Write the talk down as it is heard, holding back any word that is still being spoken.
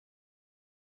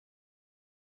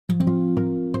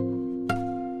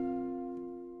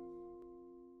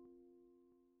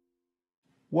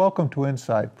Welcome to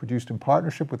Insight, produced in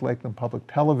partnership with Lakeland Public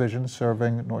Television,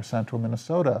 serving North Central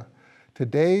Minnesota.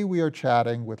 Today we are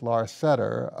chatting with Laura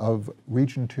Setter of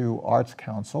Region 2 Arts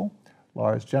Council.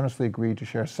 Laura has generously agreed to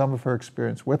share some of her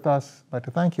experience with us. I'd like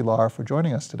to thank you, Laura, for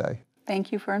joining us today.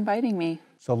 Thank you for inviting me.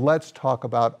 So let's talk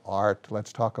about art,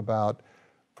 let's talk about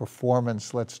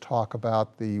performance, let's talk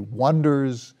about the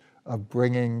wonders of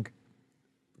bringing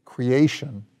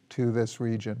creation to this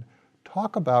region.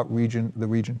 Talk about the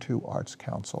Region 2 Arts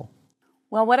Council.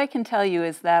 Well, what I can tell you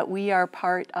is that we are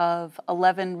part of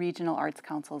 11 regional arts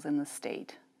councils in the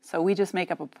state. So we just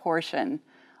make up a portion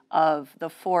of the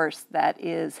force that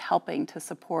is helping to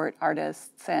support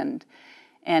artists and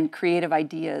creative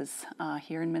ideas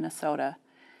here in Minnesota.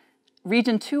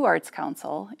 Region 2 Arts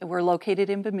Council, we're located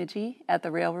in Bemidji at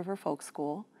the Rail River Folk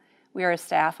School. We are a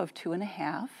staff of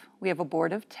 2.5. We have a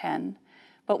board of 10.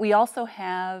 But we also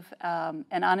have an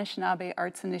Anishinaabe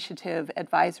Arts Initiative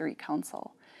Advisory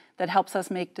Council that helps us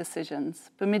make decisions.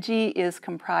 Bemidji is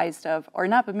comprised of, or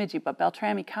not Bemidji, but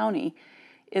Beltrami County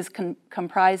is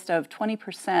comprised of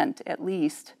 20% at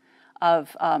least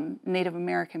of Native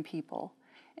American people.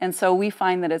 And so we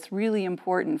find that it's really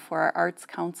important for our Arts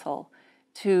Council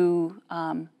to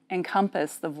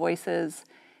encompass the voices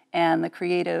and the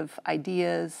creative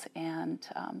ideas and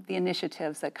the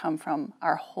initiatives that come from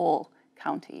our whole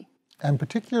county. And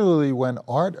particularly when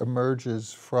art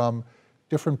emerges from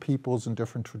different peoples and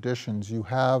different traditions, you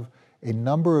have a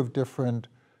number of different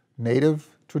native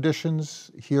traditions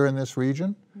here in this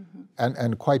region,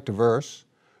 and quite diverse.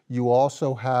 You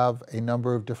also have a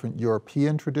number of different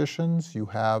European traditions. You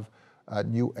have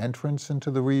new entrants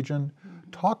into the region.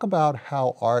 Talk about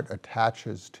how art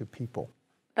attaches to people.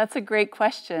 That's a great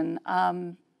question,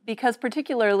 because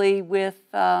particularly with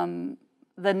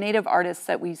the Native artists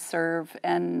that we serve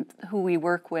and who we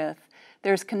work with,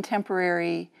 there's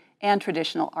contemporary and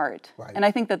traditional art. Right. And I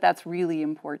think that that's really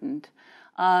important.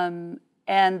 And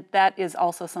that is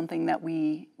also something that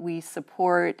we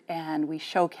support and we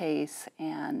showcase,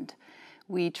 and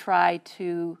we try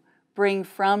to bring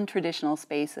from traditional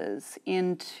spaces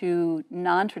into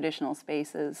non-traditional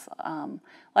spaces,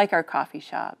 like our coffee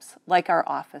shops, like our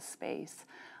office space,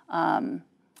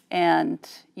 and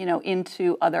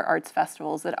into other arts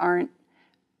festivals that aren't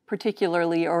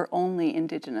particularly or only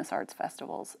Indigenous arts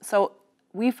festivals. So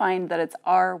we find that it's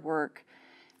our work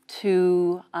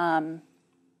to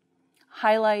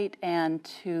highlight and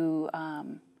to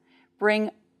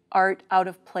bring art out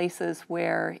of places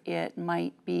where it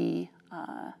might be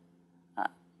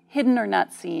hidden or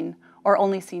not seen, or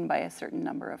only seen by a certain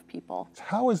number of people.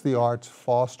 How is the arts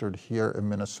fostered here in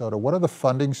Minnesota? What are the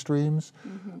funding streams?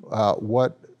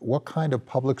 What kind of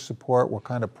public support, what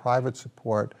kind of private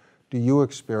support do you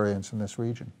experience in this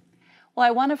region? Well, I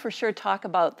want to for sure talk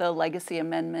about the Legacy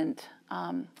Amendment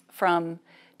from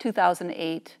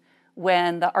 2008,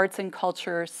 when the arts and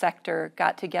culture sector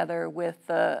got together with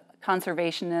the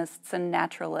conservationists and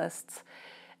naturalists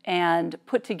and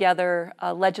put together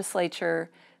a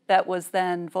legislature that was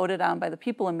then voted on by the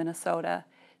people of Minnesota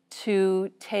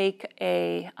to take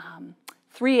a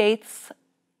 3/8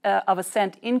 of a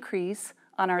cent increase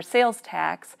on our sales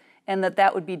tax, and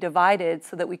that would be divided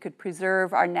so that we could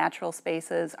preserve our natural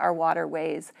spaces, our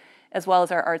waterways, as well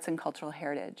as our arts and cultural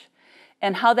heritage.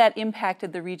 And how that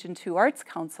impacted the Region 2 Arts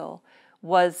Council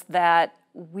was that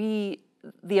the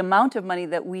amount of money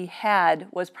that we had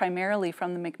was primarily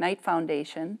from the McKnight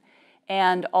Foundation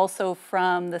and also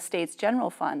from the state's general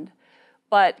fund.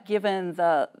 But given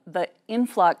the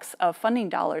influx of funding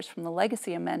dollars from the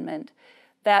Legacy Amendment,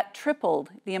 that tripled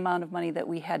the amount of money that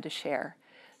we had to share.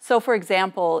 So for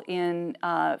example, in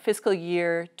fiscal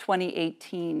year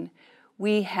 2018,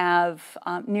 we have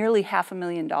nearly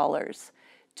 $500,000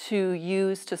 to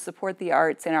use to support the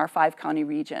arts in our 5-county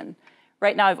region.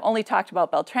 Right now, I've only talked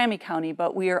about Beltrami County,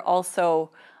 but we are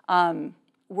also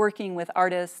working with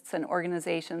artists and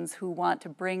organizations who want to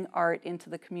bring art into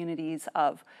the communities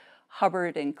of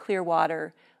Hubbard and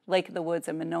Clearwater, Lake of the Woods,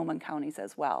 and Mahnomen counties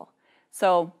as well.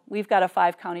 So we've got a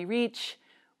 5-county reach.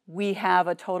 We have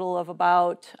a total of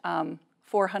about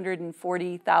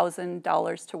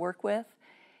 $440,000 to work with,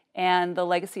 and the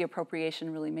legacy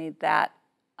appropriation really made that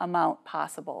amount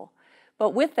possible. But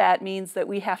with that means that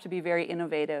we have to be very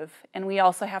innovative, and we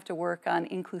also have to work on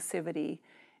inclusivity,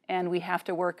 and we have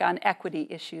to work on equity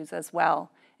issues as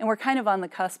well. And we're kind of on the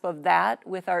cusp of that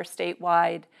with our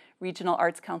statewide regional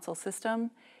arts council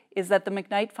system, is that the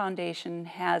McKnight Foundation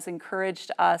has encouraged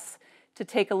us to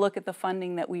take a look at the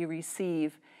funding that we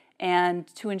receive and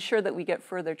to ensure that we get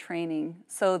further training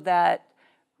so that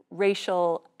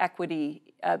racial equity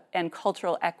and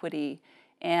cultural equity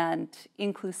and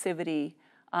inclusivity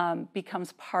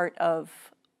becomes part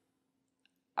of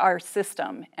our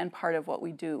system and part of what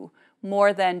we do,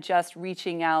 more than just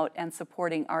reaching out and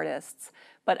supporting artists,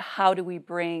 but how do we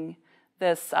bring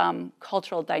this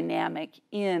cultural dynamic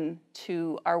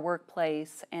into our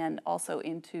workplace and also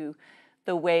into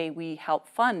the way we help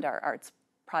fund our arts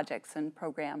projects and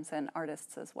programs and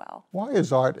artists as well. Why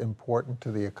is art important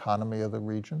to the economy of the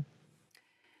region?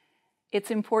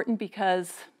 It's important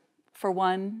because, for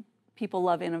one, people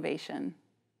love innovation,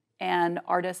 and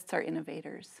artists are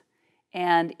innovators.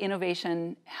 And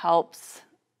innovation helps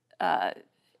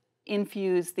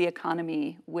infuse the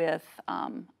economy with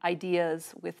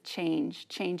ideas, with change.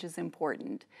 Change is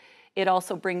important. It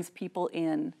also brings people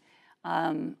in.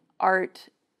 Art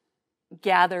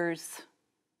gathers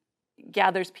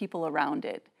people around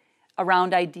it,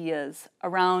 around ideas,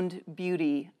 around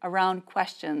beauty, around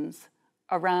questions,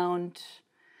 around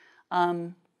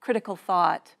critical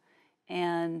thought.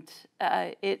 And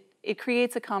it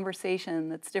creates a conversation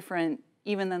that's different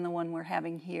even than the one we're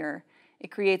having here. It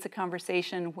creates a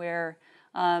conversation where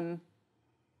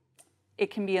it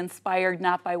can be inspired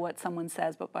not by what someone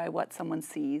says, but by what someone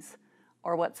sees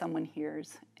or what someone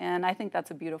hears. And I think that's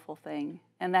a beautiful thing.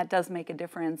 And that does make a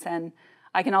difference. And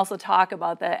I can also talk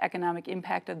about the economic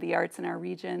impact of the arts in our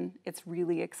region. It's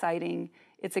really exciting.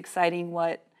 It's exciting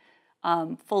what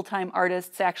full-time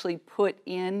artists actually put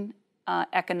in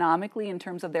economically in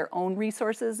terms of their own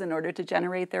resources in order to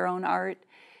generate their own art.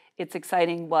 It's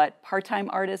exciting what part-time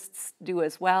artists do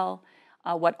as well,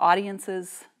 what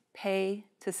audiences pay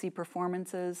to see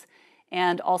performances,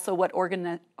 and also what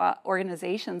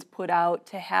organizations put out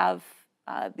to have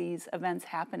these events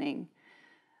happening.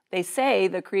 They say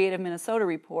the Creative Minnesota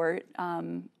Report,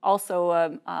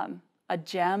 also a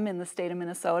gem in the state of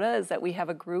Minnesota is that we have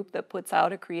a group that puts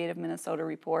out a Creative Minnesota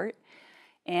Report.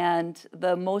 And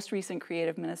the most recent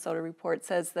Creative Minnesota Report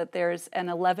says that there's an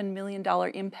 $11 million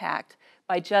impact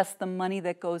by just the money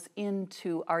that goes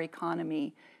into our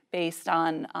economy based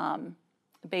on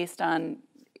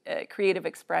creative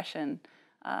expression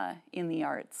in the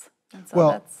arts. And so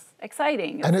that's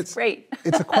exciting. It's great.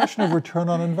 It's a question of return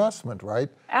on investment, right?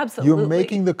 Absolutely. You're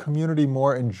making the community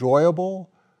more enjoyable,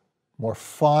 more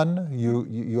fun.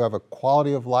 You have a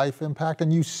quality of life impact,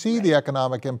 and you see the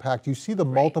economic impact. You see the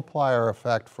multiplier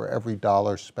effect for every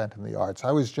dollar spent in the arts.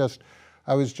 I was just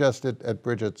at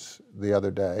Bridget's the other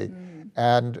day,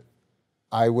 and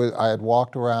I had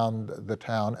walked around the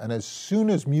town, and as soon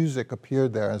as music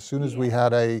appeared there, as soon as we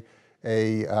had a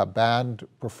band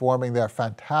performing there,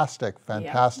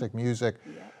 fantastic music,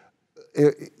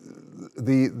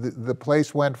 the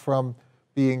place went from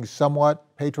being somewhat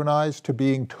patronized to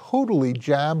being totally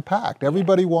jam-packed.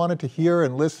 Everybody wanted to hear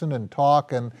and listen and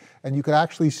talk, and you could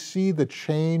actually see the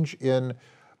change in,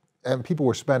 and people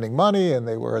were spending money, and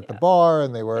they were at the bar,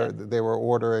 and they were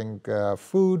ordering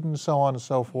food and so on and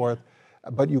so forth.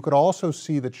 But you could also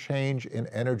see the change in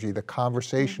energy. The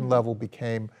conversation level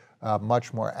became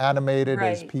much more animated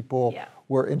as people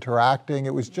were interacting.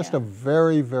 It was just a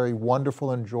very, very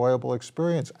wonderful, enjoyable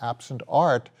experience. Absent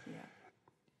art,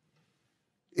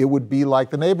 it would be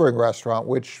like the neighboring restaurant,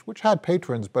 which had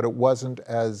patrons, but it wasn't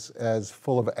as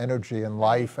full of energy and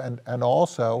life and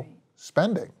also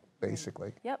spending,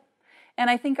 basically. Yep. And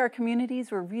I think our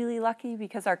communities were really lucky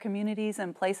because our communities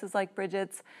and places like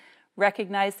Bridget's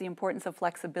recognize the importance of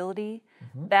flexibility.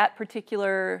 That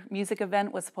particular music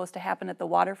event was supposed to happen at the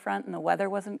waterfront and the weather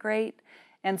wasn't great.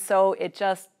 And so it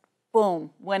just,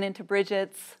 boom, went into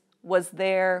Bridget's, was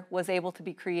there, was able to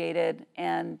be created,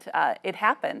 and it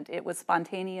happened. It was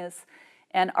spontaneous,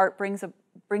 and art brings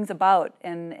about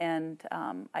and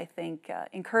I think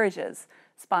encourages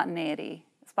spontaneity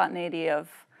of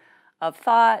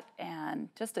thought and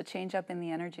just a change up in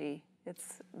the energy.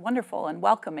 It's wonderful and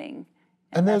welcoming.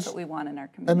 And that's what we want in our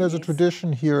community. And there's a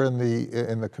tradition here in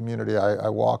the community. I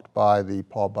walked by the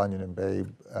Paul Bunyan and Babe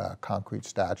concrete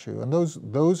statue, and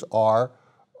those are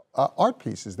art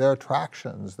pieces. They're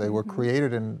attractions. They were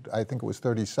created in, I think it was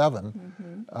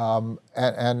 1937,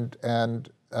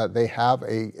 and they have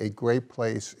a great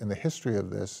place in the history of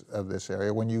this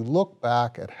area. When you look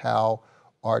back at how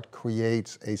art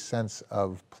creates a sense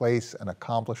of place and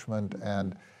accomplishment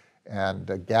and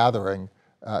gathering.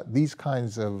 These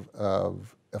kinds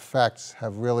of effects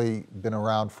have really been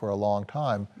around for a long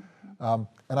time.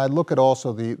 And I look at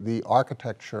also the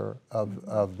architecture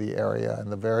of the area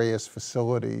and the various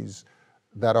facilities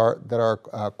that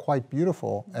are quite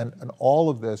beautiful, and all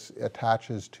of this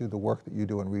attaches to the work that you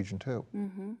do in Region 2.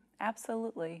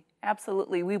 Absolutely,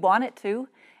 absolutely. We want it to,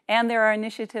 and there are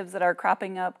initiatives that are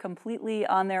cropping up completely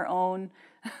on their own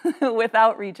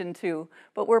without Region 2,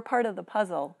 but we're part of the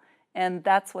puzzle, and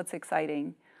that's what's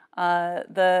exciting. I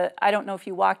don't know if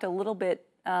you walked a little bit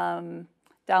down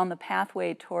down the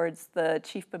pathway towards the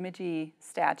Chief Bemidji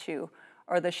statue,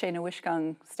 or the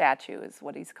Shane-Wishkung statue is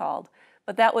what he's called.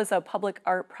 But that was a public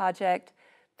art project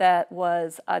that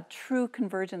was a true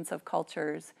convergence of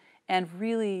cultures and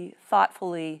really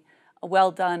thoughtfully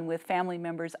well done with family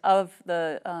members of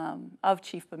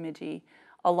Chief Bemidji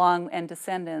and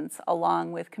descendants,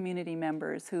 along with community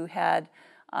members who had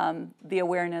the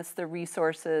awareness, the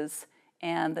resources,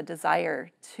 and the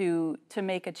desire to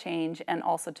make a change, and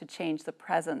also to change the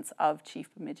presence of Chief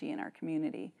Bemidji in our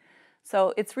community.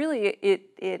 So it's really,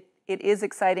 it is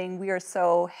exciting. We are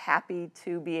so happy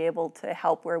to be able to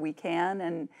help where we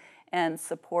can and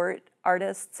support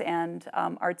artists and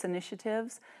arts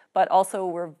initiatives, but also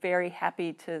we're very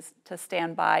happy to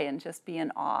stand by and just be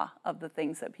in awe of the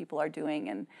things that people are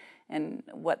doing and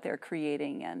what they're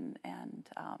creating, and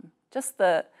just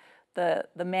the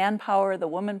manpower, the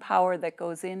woman power that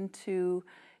goes into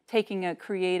taking a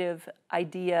creative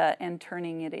idea and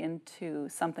turning it into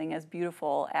something as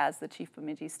beautiful as the Chief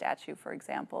Bemidji statue, for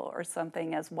example, or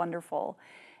something as wonderful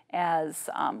as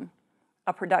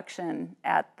a production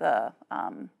at that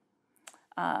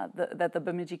the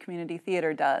Bemidji Community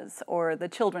Theater does, or the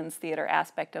children's theater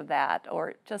aspect of that,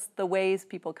 or just the ways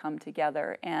people come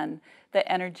together and the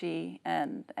energy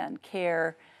and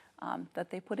care that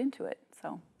they put into it.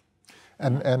 So,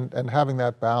 and having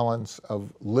that balance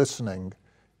of listening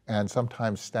and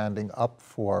sometimes standing up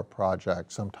for a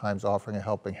project, sometimes offering a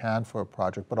helping hand for a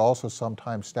project, but also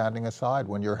sometimes standing aside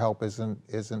when your help isn't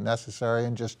necessary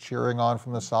and just cheering on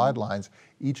from the sidelines.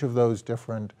 Each of those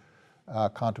different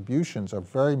contributions are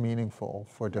very meaningful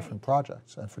for different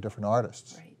projects and for different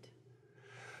artists. Right.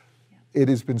 It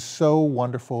has been so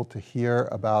wonderful to hear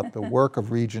about the work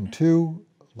of Region 2.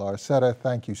 Larcetta,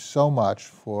 thank you so much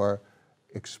for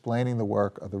explaining the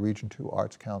work of the Region 2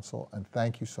 Arts Council, and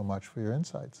thank you so much for your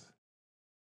insights.